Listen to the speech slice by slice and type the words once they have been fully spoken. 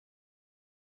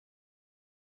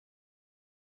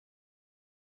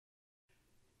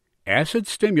Acid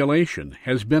stimulation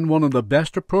has been one of the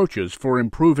best approaches for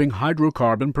improving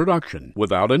hydrocarbon production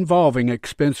without involving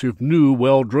expensive new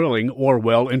well drilling or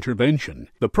well intervention.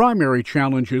 The primary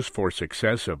challenges for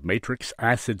success of matrix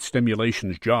acid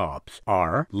stimulation's jobs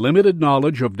are limited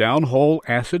knowledge of downhole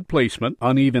acid placement,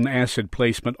 uneven acid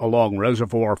placement along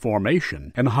reservoir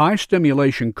formation, and high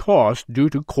stimulation cost due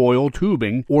to coil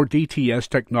tubing or DTS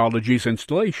technology's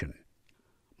installation.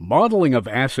 Modeling of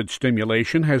acid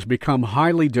stimulation has become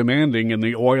highly demanding in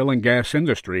the oil and gas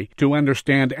industry to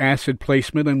understand acid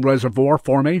placement and reservoir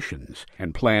formations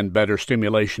and plan better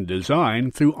stimulation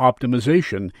design through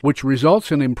optimization, which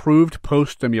results in improved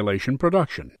post-stimulation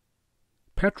production.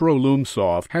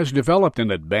 PetroLumsoft has developed an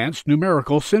advanced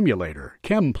numerical simulator,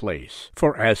 ChemPlace,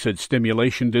 for acid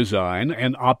stimulation design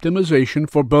and optimization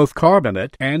for both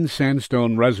carbonate and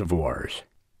sandstone reservoirs.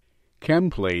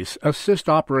 ChemPlace assists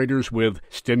operators with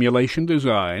stimulation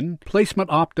design,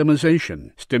 placement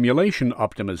optimization, stimulation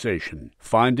optimization,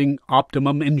 finding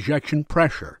optimum injection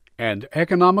pressure, and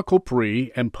economical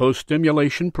pre- and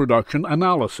post-stimulation production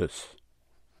analysis.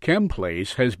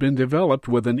 ChemPlace has been developed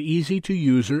with an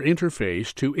easy-to-user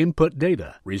interface to input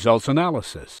data, results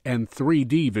analysis, and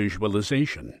 3D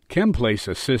visualization. ChemPlace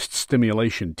assists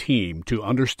stimulation team to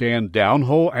understand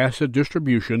downhole acid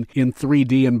distribution in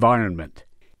 3D environment.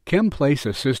 ChemPlace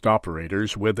assists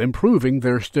operators with improving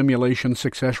their stimulation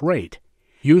success rate.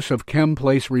 Use of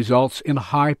ChemPlace results in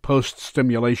high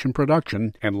post-stimulation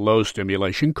production and low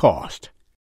stimulation cost.